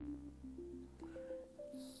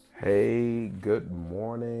Hey, good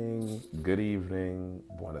morning, good evening,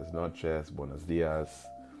 buenas noches, buenos dias,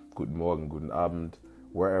 guten Morgen, guten Abend,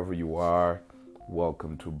 wherever you are.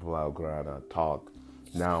 Welcome to Blaugrana Talk.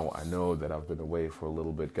 Now, I know that I've been away for a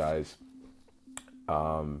little bit, guys.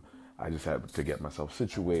 Um, I just had to get myself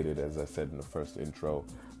situated, as I said in the first intro.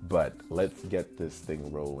 But let's get this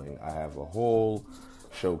thing rolling. I have a whole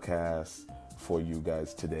showcast for you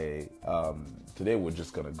guys today. Today, we're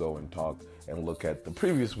just gonna go and talk and look at the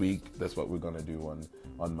previous week. That's what we're gonna do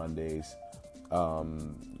on Mondays. A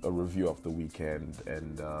review of the weekend,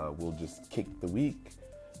 and we'll just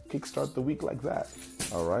kickstart the week like that.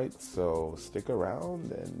 All right. So stick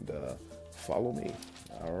around and follow me.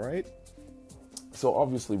 All right. So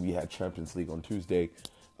obviously we had Champions League on Tuesday.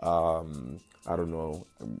 I don't know.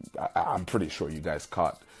 I'm pretty sure you guys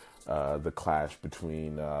caught the clash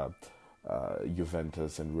between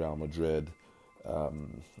Juventus and Real Madrid,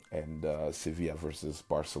 and Sevilla versus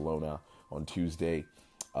Barcelona on Tuesday.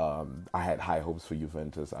 I had high hopes for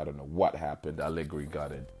Juventus. I don't know what happened. Allegri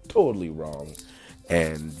got it totally wrong.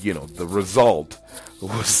 And, the result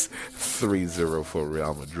was 3-0 for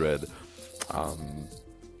Real Madrid.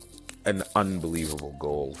 An unbelievable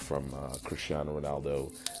goal from Cristiano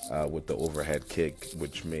Ronaldo with the overhead kick,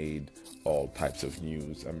 which made all types of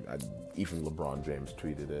news. Even LeBron James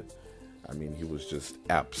tweeted it. I mean, he was just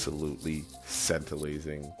absolutely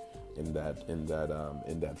scintillating in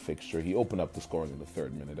that fixture. He opened up the scoring in the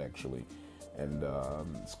third minute, actually, and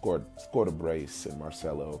scored a brace. And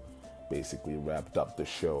Marcelo basically wrapped up the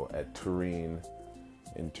show at Turin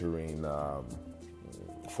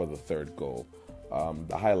for the third goal.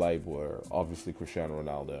 The highlight were obviously Cristiano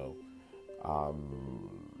Ronaldo.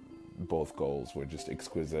 Both goals were just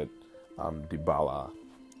exquisite. Dybala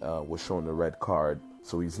was shown a red card,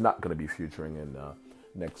 so he's not going to be featuring in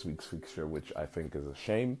next week's fixture, which I think is a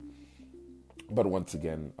shame. But once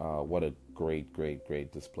again, what a great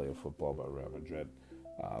display of football by Real Madrid.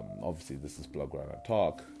 Obviously, this is Blaugrana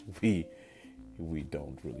Talk. We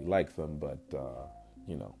don't really like them, but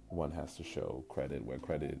one has to show credit where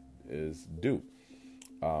credit is due.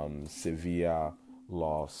 Sevilla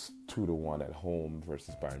lost 2-1 at home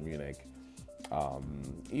versus Bayern Munich.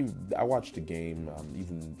 I watched the game.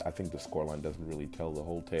 Even I think the scoreline doesn't really tell the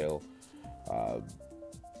whole tale.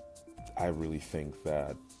 I really think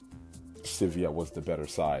that Sevilla was the better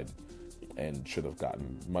side and should have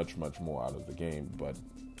gotten much more out of the game. But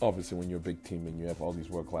obviously, when you're a big team and you have all these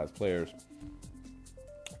world-class players,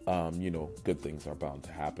 good things are bound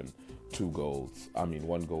to happen.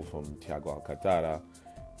 One goal from Thiago Alcantara.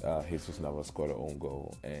 Jesus Navas scored an own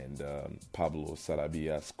goal, and Pablo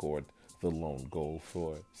Sarabia scored the lone goal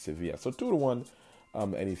for Sevilla. So 2-1.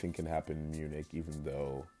 Anything can happen in Munich, even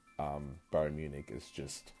though Bayern Munich is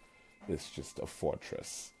just a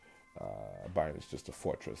fortress. Bayern is just a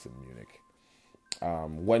fortress in Munich.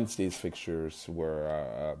 Wednesday's fixtures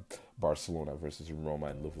were Barcelona versus Roma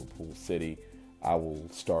and Liverpool City. I will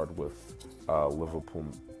start with Liverpool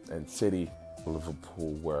and City.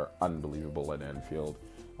 Liverpool were unbelievable at Anfield.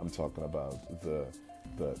 I'm talking about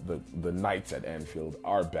the Knights at Anfield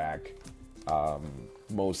are back.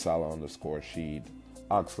 Mo Salah on the score sheet,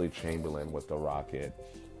 Oxlade-Chamberlain with the rocket,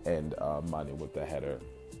 and Mane with the header.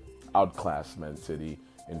 Outclassed Man City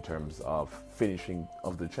in terms of finishing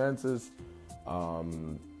of the chances.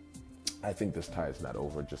 I think this tie is not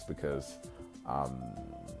over just because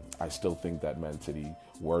I still think that Man City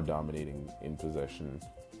were dominating in possession.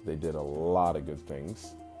 They did a lot of good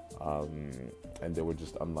things, and they were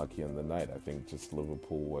just unlucky in the night. I think just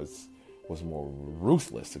Liverpool was more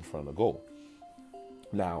ruthless in front of the goal.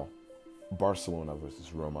 Now, Barcelona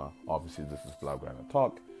versus Roma. Obviously, this is Blaugrana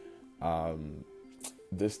Talk.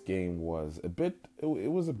 This game was a bit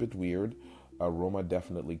weird. Roma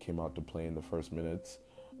definitely came out to play in the first minutes.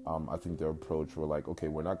 I think their approach were like, okay,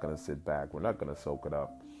 we're not going to sit back. We're not going to soak it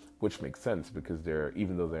up, which makes sense because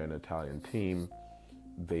even though they're an Italian team,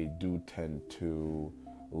 they do tend to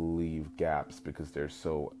leave gaps because they're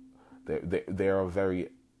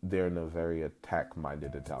in a very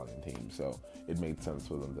attack-minded Italian team. So it made sense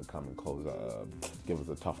for them to come and give us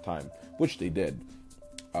a tough time, which they did.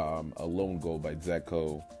 A lone goal by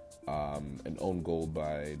Dzeko, an own goal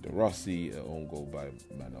by De Rossi, an own goal by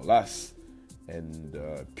Manolas, and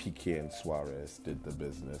Piqué and Suarez did the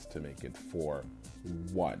business to make it 4-1.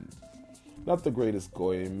 Not the greatest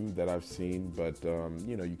game that I've seen, but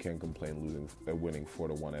you can't complain winning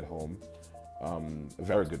 4-1 at home. A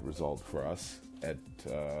very good result for us at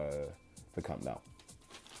the Camp Nou.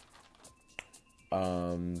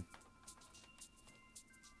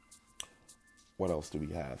 What else do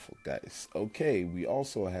we have, guys? Okay, we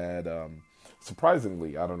also had,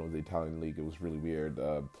 surprisingly, I don't know, the Italian league, it was really weird.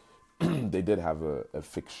 they did have a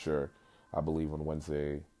fixture, I believe, on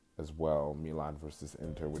Wednesday as well, Milan versus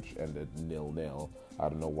Inter, which ended 0-0. I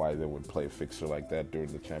don't know why they would play a fixture like that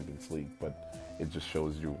during the Champions League, but it just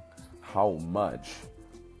shows you how much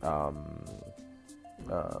um,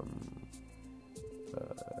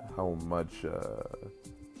 how much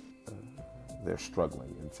they're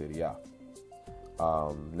struggling in Serie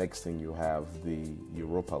A. Next thing you have the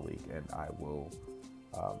Europa League, and I will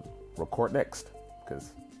record next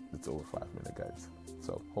because it's over 5 minutes, guys.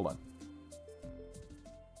 So hold on.